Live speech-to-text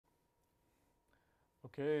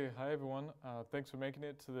Okay, hi everyone. Thanks for making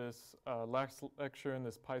it to this last lecture in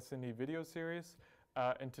this PySINDy video series.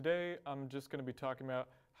 And today I'm just going to be talking about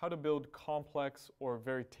how to build complex or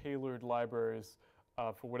very tailored libraries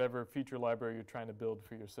for whatever feature library you're trying to build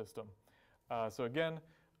for your system. So again,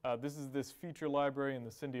 this is this feature library in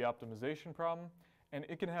the SINDy optimization problem, and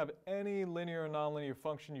it can have any linear or nonlinear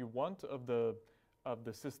function you want of the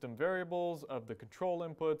system variables, of the control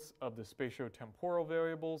inputs, of the spatiotemporal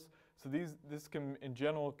variables. So this can, in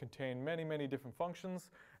general, contain many, many different functions,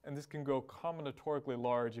 and this can go combinatorically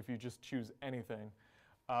large if you just choose anything.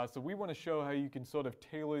 So we want to show how you can sort of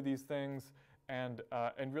tailor these things and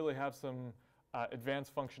really have some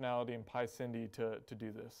advanced functionality in PySINDy to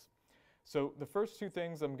do this. So the first two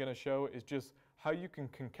things I'm going to show is just how you can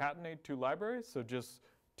concatenate two libraries. So just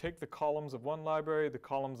take the columns of one library, the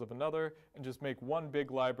columns of another, and just make one big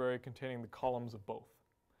library containing the columns of both.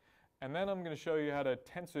 And then I'm going to show you how to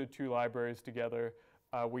tensor two libraries together,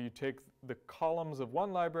 where you take the columns of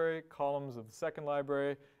one library, columns of the second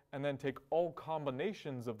library, and then take all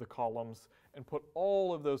combinations of the columns and put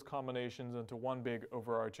all of those combinations into one big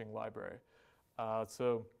overarching library.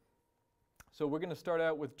 So we're going to start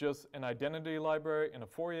out with just an identity library and a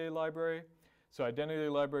Fourier library. So identity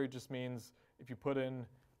library just means if you put in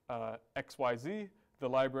XYZ, the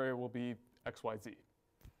library will be XYZ.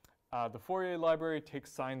 The Fourier library takes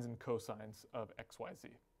sines and cosines of XYZ.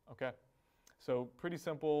 Okay, so pretty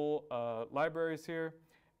simple libraries here.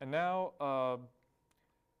 And now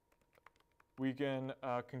we can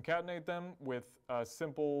concatenate them with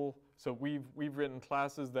simple. So we've written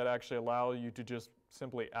classes that actually allow you to just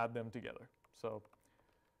simply add them together. So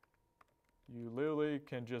you literally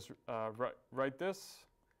can just write this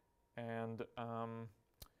and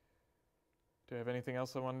do I have anything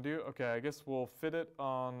else I want to do? Okay, I guess we'll fit it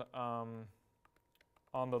on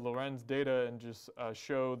the Lorenz data and just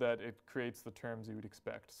show that it creates the terms you would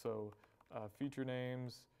expect. So feature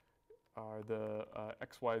names are the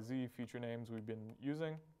XYZ feature names we've been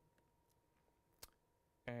using.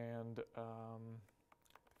 And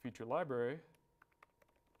feature library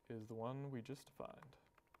is the one we just defined.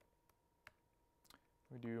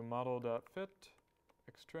 We do model.fit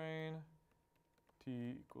xtrain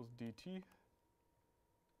t equals dt.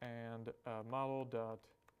 And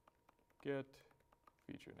model.get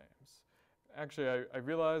feature names. Actually, I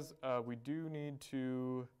realize we do need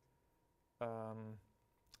to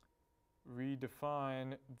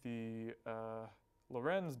redefine the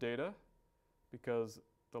Lorenz data because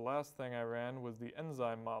the last thing I ran was the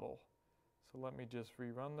enzyme model. So let me just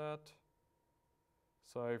rerun that.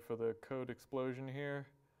 Sorry for the code explosion here,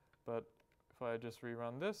 but if I just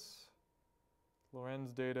rerun this,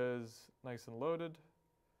 Lorenz data is nice and loaded.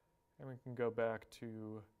 And we can go back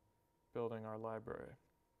to building our library.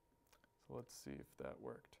 So let's see if that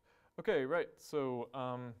worked. Okay, right. So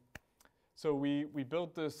we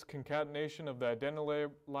built this concatenation of the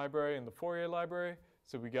identity library and the Fourier library.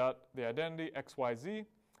 So we got the identity XYZ,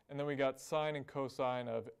 and then we got sine and cosine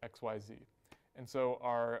of XYZ. And so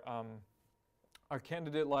our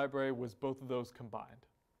candidate library was both of those combined.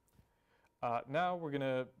 Now we're going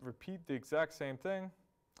to repeat the exact same thing,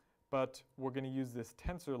 but we're going to use this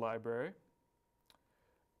tensor library.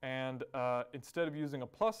 And instead of using a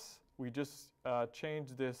plus, we just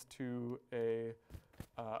change this to a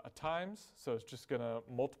times. So it's just going to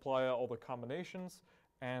multiply all the combinations.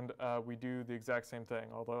 And we do the exact same thing.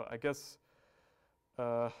 Although I guess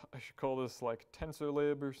I should call this like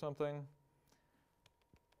tensorlib or something.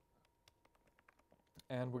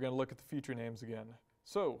 And we're going to look at the feature names again.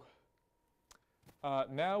 So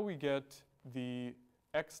now we get the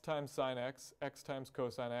x times sine x, x times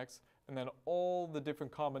cosine x, and then all the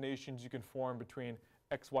different combinations you can form between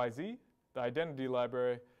XYZ, the identity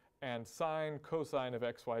library, and sine, cosine of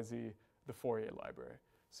XYZ, the Fourier library.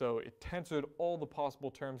 So it tensored all the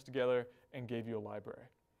possible terms together and gave you a library.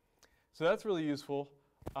 So that's really useful.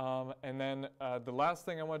 And then the last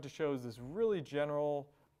thing I wanted to show is this really general,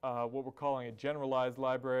 what we're calling a generalized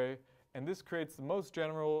library. And this creates the most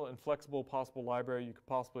general and flexible possible library you could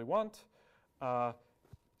possibly want.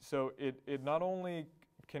 So it not only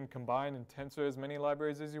can combine and tensor as many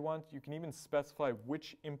libraries as you want, you can even specify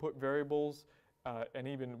which input variables and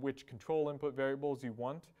even which control input variables you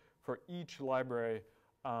want for each library.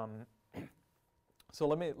 So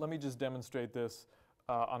let me just demonstrate this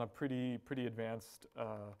on a pretty advanced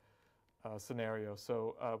scenario.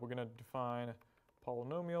 So we're going to define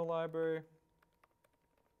polynomial library.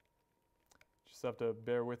 Just have to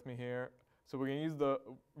bear with me here. So we're going to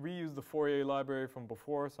reuse the Fourier library from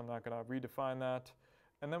before, so I'm not going to redefine that.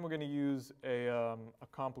 And then we're going to use a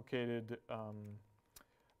complicated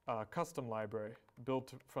custom library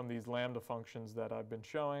built from these lambda functions that I've been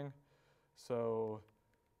showing. So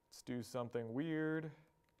let's do something weird,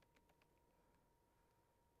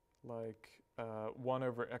 like 1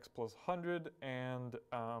 over x plus 100 and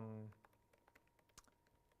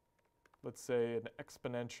let's say an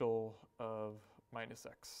exponential of minus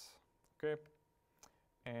x, okay?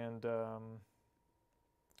 And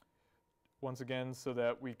once again, so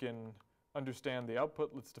that we can understand the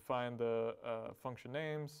output, let's define the function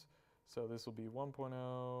names. So this will be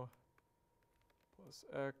 1.0 plus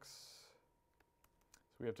x.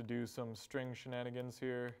 So we have to do some string shenanigans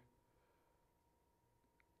here.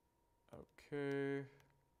 Okay.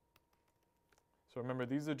 So remember,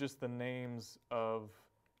 these are just the names of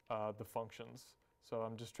the functions. So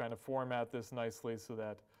I'm just trying to format this nicely so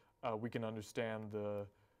that we can understand the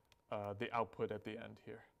output at the end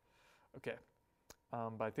here. Okay,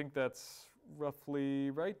 but I think that's roughly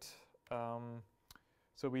right.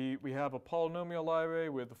 So we have a polynomial library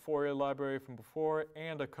with the Fourier library from before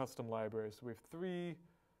and a custom library. So we have 3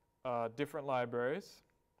 different libraries.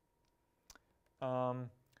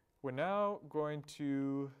 We're now going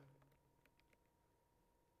to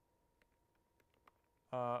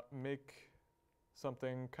make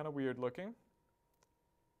something kind of weird looking.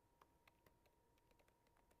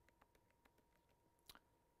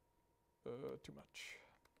 Too much.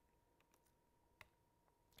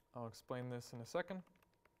 I'll explain this in a second.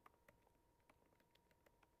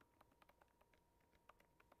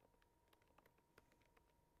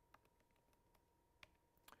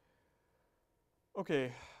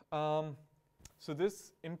 Okay, so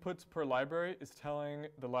this inputs per library is telling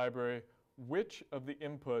the library which of the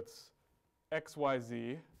inputs x, y,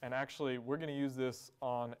 z, and actually we're going to use this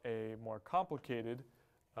on a more complicated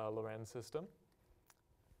Lorenz system.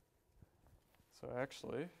 So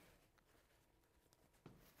actually,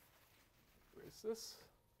 erase this.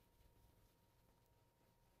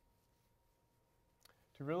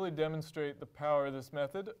 To really demonstrate the power of this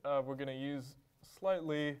method, we're going to use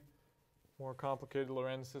slightly more complicated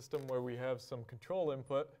Lorenz system where we have some control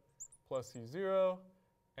input plus U0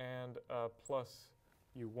 and plus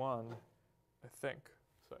U1, I think.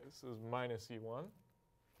 So this is minus U1.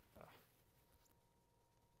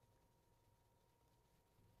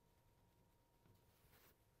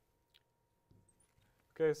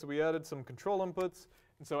 Okay, so we added some control inputs.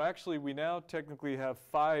 And so actually we now technically have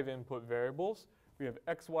 5 input variables. We have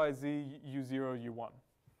x, y, z, U0, U1.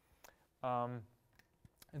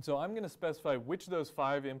 And so I'm going to specify which of those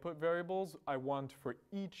 5 input variables I want for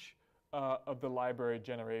each of the library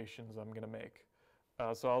generations I'm going to make.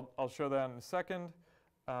 So I'll show that in a second.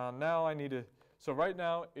 Now I need to, so right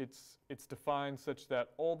now it's defined such that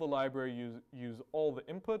all the library use all the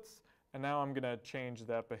inputs, and now I'm going to change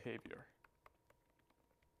that behavior.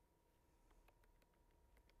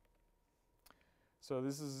 So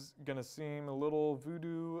this is going to seem a little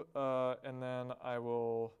voodoo, and then I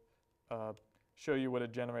will show you what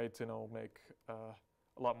it generates, and it'll make a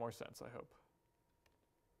lot more sense, I hope.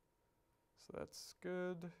 So that's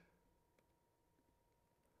good.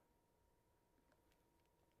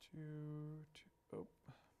 2, 2, oh.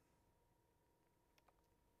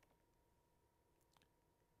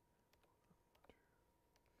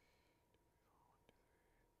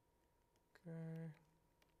 Okay.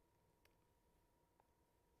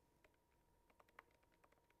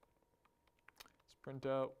 Let's print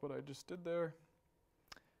out what I just did there.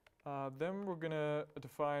 Then we're going to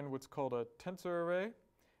define what's called a tensor array.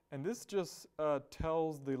 And this just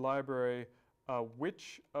tells the library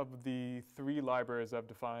which of the 3 libraries I've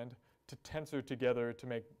defined to tensor together to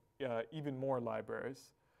make even more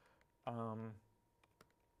libraries.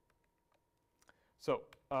 So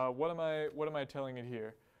what am I telling it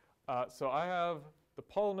here? So I have the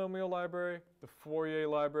polynomial library, the Fourier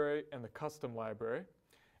library, and the custom library.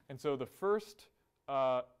 And so the first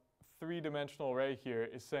 3-dimensional array here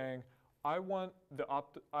is saying I want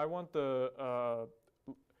to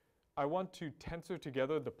tensor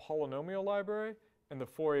together the polynomial library and the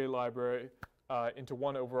Fourier library into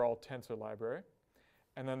one overall tensor library.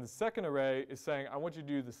 And then the second array is saying I want you to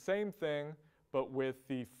do the same thing but with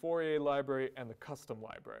the Fourier library and the custom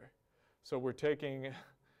library. So we're taking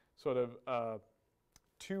sort of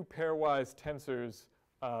 2 pairwise tensors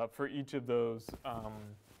for each of those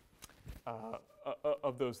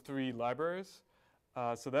 3 libraries.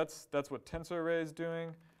 So that's what tensor array is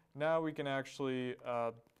doing. Now we can actually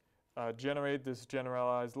generate this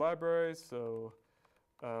generalized library. So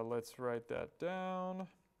let's write that down.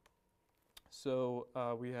 So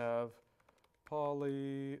we have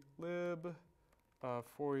polylib,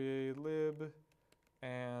 Fourier lib,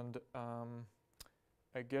 and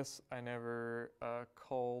I guess I never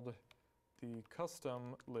called the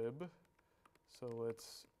custom lib. So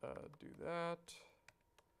let's do that.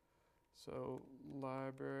 So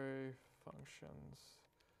library functions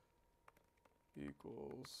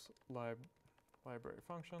equals library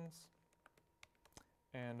functions,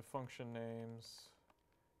 and function names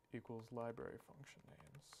equals library function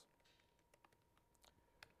names.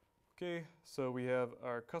 Okay, so we have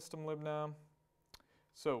our custom lib now.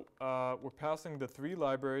 So we're passing the 3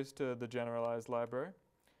 libraries to the generalized library.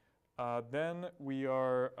 Then we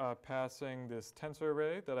are passing this tensor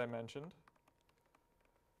array that I mentioned.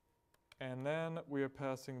 And then we are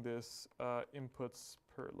passing this inputs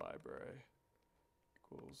per library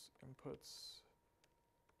equals inputs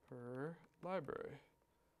per library.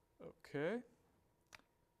 Okay,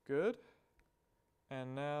 good.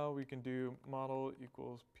 And now we can do model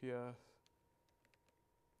equals ps.SINDy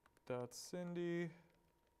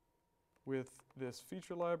with this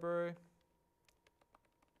feature library.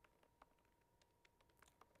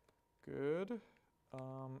 Good.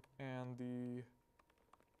 And the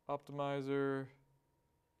optimizer,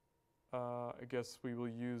 I guess we will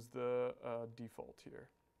use the default here.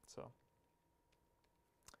 So,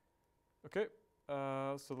 okay.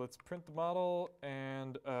 So let's print the model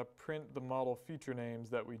and print the model feature names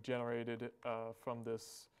that we generated from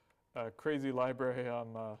this crazy library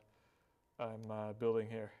I'm building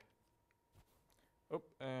here. Oh,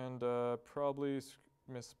 and probably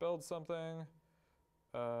misspelled something.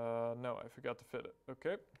 No, I forgot to fit it.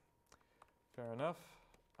 Okay, fair enough.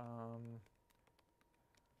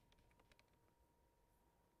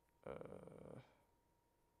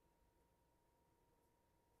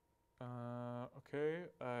 Okay,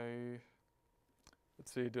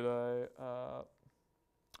 let's see, did I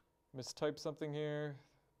mistype something here?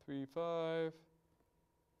 3.5.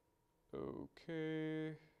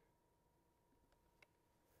 Okay.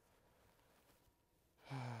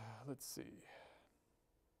 Let's see.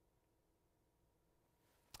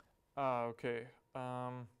 Okay.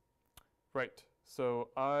 Right. So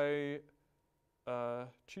I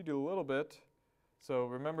cheated a little bit. So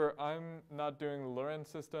remember, I'm not doing the Lorenz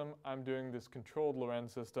system. I'm doing this controlled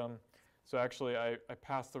Lorenz system. So actually, I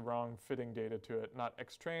passed the wrong fitting data to it, not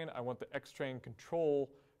xtrain. I want the xtrain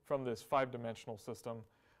control from this 5-dimensional system.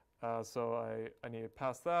 So I need to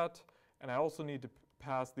pass that. And I also need to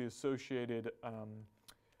pass the associated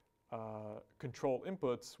control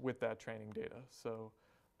inputs with that training data. So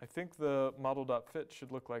I think the model.fit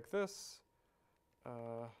should look like this.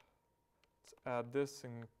 Let's add this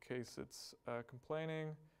in case it's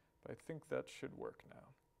complaining, but I think that should work now.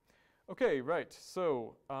 Okay, right,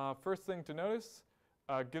 so first thing to notice,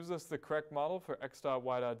 gives us the correct model for x dot,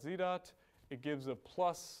 y dot, z dot. It gives a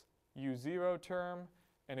plus u0 term,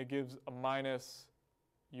 and it gives a minus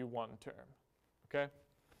u1 term, okay?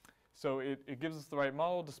 So it gives us the right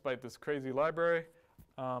model despite this crazy library.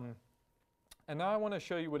 And now I want to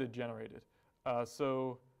show you what it generated. First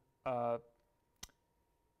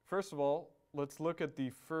of all, let's look at the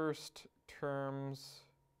first terms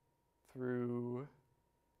through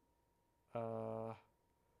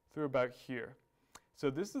about here. So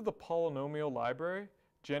this is the polynomial library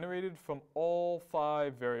generated from all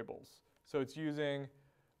 5 variables. So it's using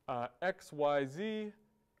x, y, z,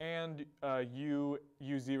 and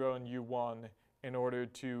u0 and u1 in order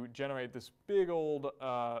to generate this big old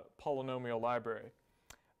polynomial library.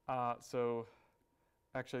 So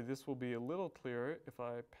actually, this will be a little clearer if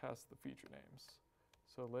I pass the feature names.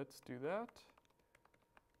 So let's do that.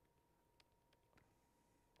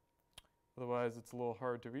 Otherwise, it's a little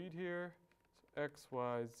hard to read here. So x,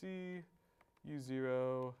 y, z,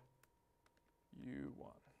 u0,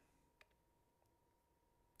 u1.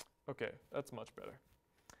 Okay, that's much better.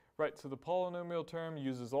 Right, so the polynomial term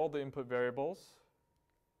uses all the input variables.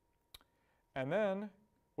 And then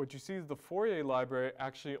what you see is the Fourier library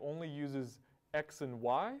actually only uses x and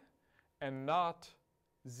y and not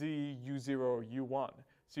z, u0, or u1.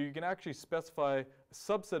 So you can actually specify a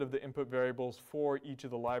subset of the input variables for each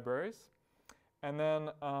of the libraries. And then,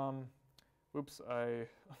 oops,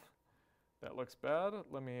 that looks bad.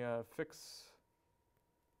 Let me fix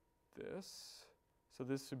this. So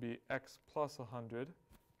this should be x plus 100.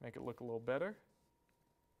 Make it look a little better.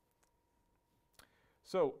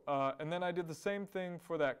 So, and then I did the same thing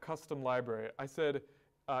for that custom library. I said,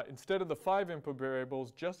 instead of the 5 input variables,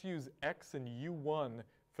 just use x and u1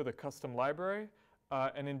 for the custom library.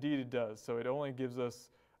 And indeed it does. So it only gives us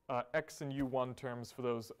x and u1 terms for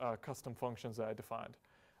those custom functions that I defined.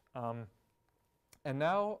 And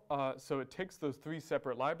now, so it takes those 3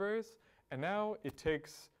 separate libraries, and now it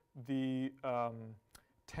takes the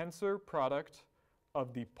tensor product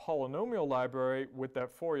of the polynomial library with that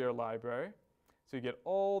Fourier library. So you get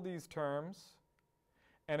all these terms.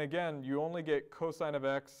 And again, you only get cosine of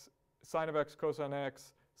x, sine of x, cosine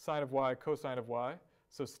x, sine of y, cosine of y.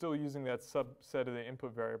 So still using that subset of the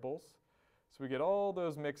input variables. So we get all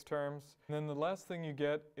those mixed terms. And then the last thing you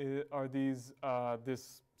get are these,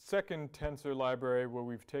 this second tensor library where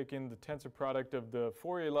we've taken the tensor product of the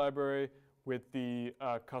Fourier library with the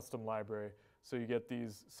custom library. So you get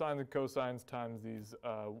these sines and cosines times these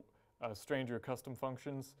stranger custom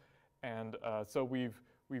functions. And so we've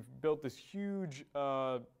built this huge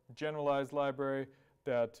generalized library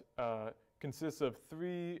that consists of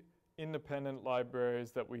 3 independent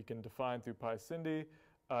libraries that we can define through PySINDy,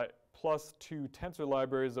 plus 2 tensor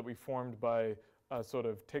libraries that we formed by sort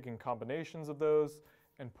of taking combinations of those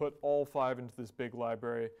and put all 5 into this big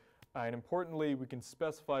library. And importantly, we can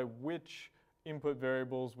specify which input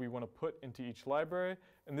variables we want to put into each library.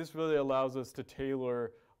 And this really allows us to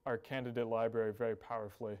tailor our candidate library very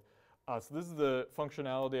powerfully. So this is the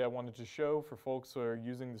functionality I wanted to show for folks who are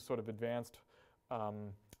using this sort of advanced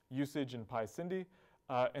usage in PySINDy.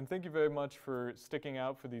 And thank you very much for sticking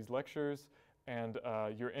out for these lectures and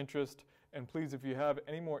your interest. And please, if you have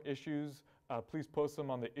any more issues, please post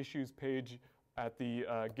them on the issues page at the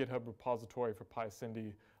GitHub repository for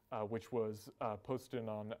PySINDy, which was posted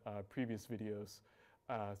on previous videos.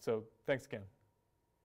 So thanks again.